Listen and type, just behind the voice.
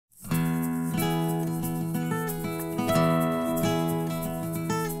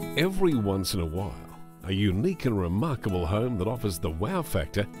Every once in a while, a unique and remarkable home that offers the wow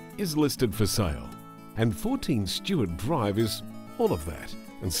factor is listed for sale. And 14 Stewart Drive is all of that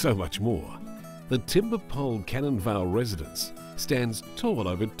and so much more. The timber pole Cannonvale residence stands tall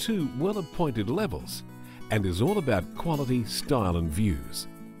over 2 well-appointed levels and is all about quality, style and views.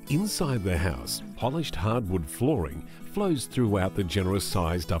 Inside the house, polished hardwood flooring flows throughout the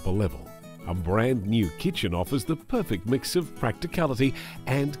generous-sized upper level. A brand new kitchen offers the perfect mix of practicality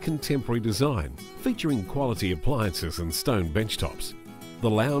and contemporary design, featuring quality appliances and stone benchtops. The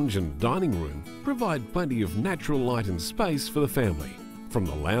lounge and dining room provide plenty of natural light and space for the family. From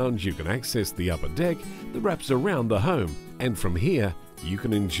the lounge you can access the upper deck that wraps around the home, and from here you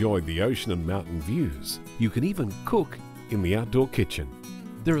can enjoy the ocean and mountain views. You can even cook in the outdoor kitchen.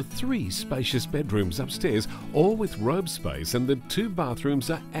 There are 3 spacious bedrooms upstairs, all with robe space, and the 2 bathrooms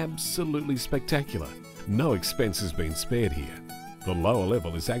are absolutely spectacular. No expense has been spared here. The lower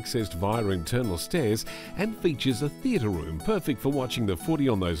level is accessed via internal stairs and features a theatre room perfect for watching the footy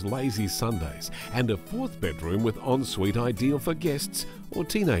on those lazy Sundays, and a 4th bedroom with ensuite ideal for guests or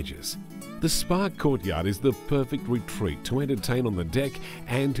teenagers. The spa courtyard is the perfect retreat to entertain on the deck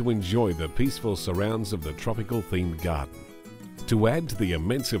and to enjoy the peaceful surrounds of the tropical themed garden. To add to the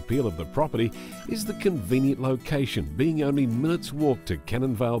immense appeal of the property is the convenient location, being only minutes walk to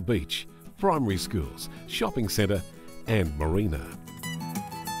Cannonvale Beach, primary schools, shopping centre and marina.